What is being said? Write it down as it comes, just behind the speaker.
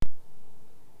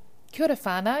Kia ora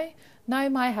whānau, nau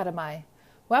mai hara mai.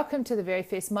 Welcome to the very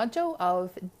first module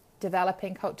of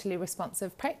Developing Culturally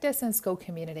Responsive Practice in School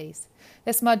Communities.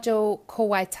 This module, Ko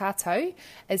Wai Tātou,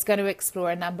 is going to explore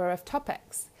a number of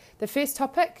topics. The first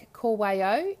topic, Ko Wai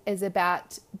O, is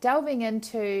about delving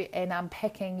into and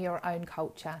unpacking your own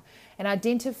culture and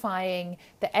identifying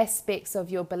the aspects of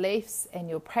your beliefs and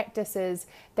your practices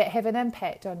that have an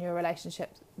impact on your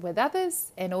relationships with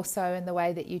others and also in the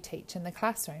way that you teach in the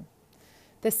classroom.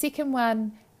 The second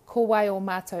one, Ko Wai o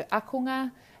Mātou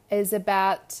Akonga, is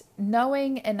about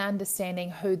knowing and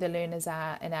understanding who the learners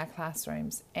are in our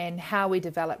classrooms and how we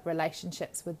develop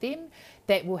relationships with them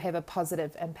that will have a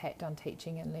positive impact on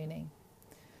teaching and learning.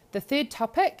 The third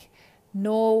topic,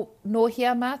 Nō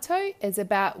Hia Mātou, is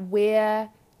about where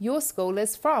your school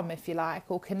is from, if you like,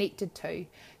 or connected to.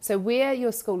 So where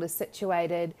your school is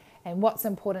situated and what's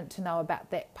important to know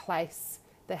about that place,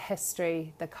 the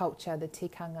history, the culture, the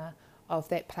tikanga of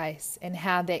that place, and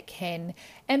how that can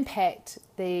impact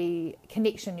the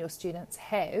connection your students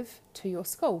have to your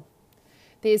school.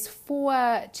 There's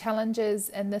 4 challenges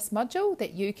in this module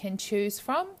that you can choose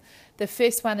from. The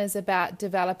first one is about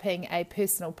developing a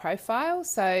personal profile,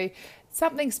 so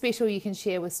something special you can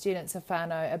share with students of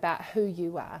whānau about who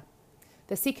you are.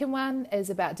 The second one is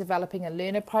about developing a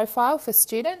learner profile for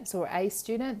students or a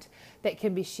student that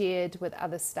can be shared with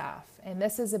other staff, and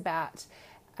this is about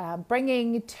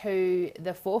bringing to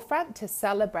the forefront to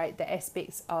celebrate the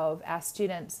aspects of our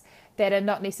students that are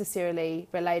not necessarily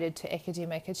related to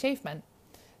academic achievement.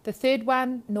 The third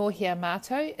one, Nō Hia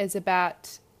Mātou, is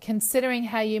about considering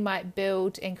how you might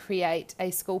build and create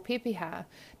a school pepeha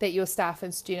that your staff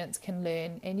and students can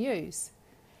learn and use.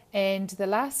 And the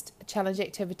last challenge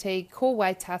activity, Ko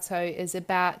Wai Tātou, is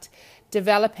about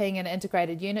developing an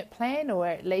integrated unit plan, or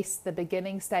at least the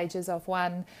beginning stages of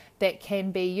one that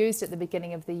can be used at the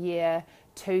beginning of the year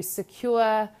to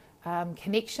secure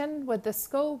connection with the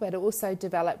school, but also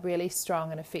develop really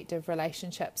strong and effective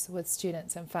relationships with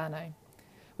students and whānau.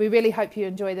 We really hope you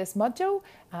enjoy this module.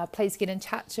 Please get in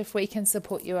touch if we can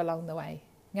support you along the way.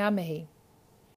 Ngā mihi.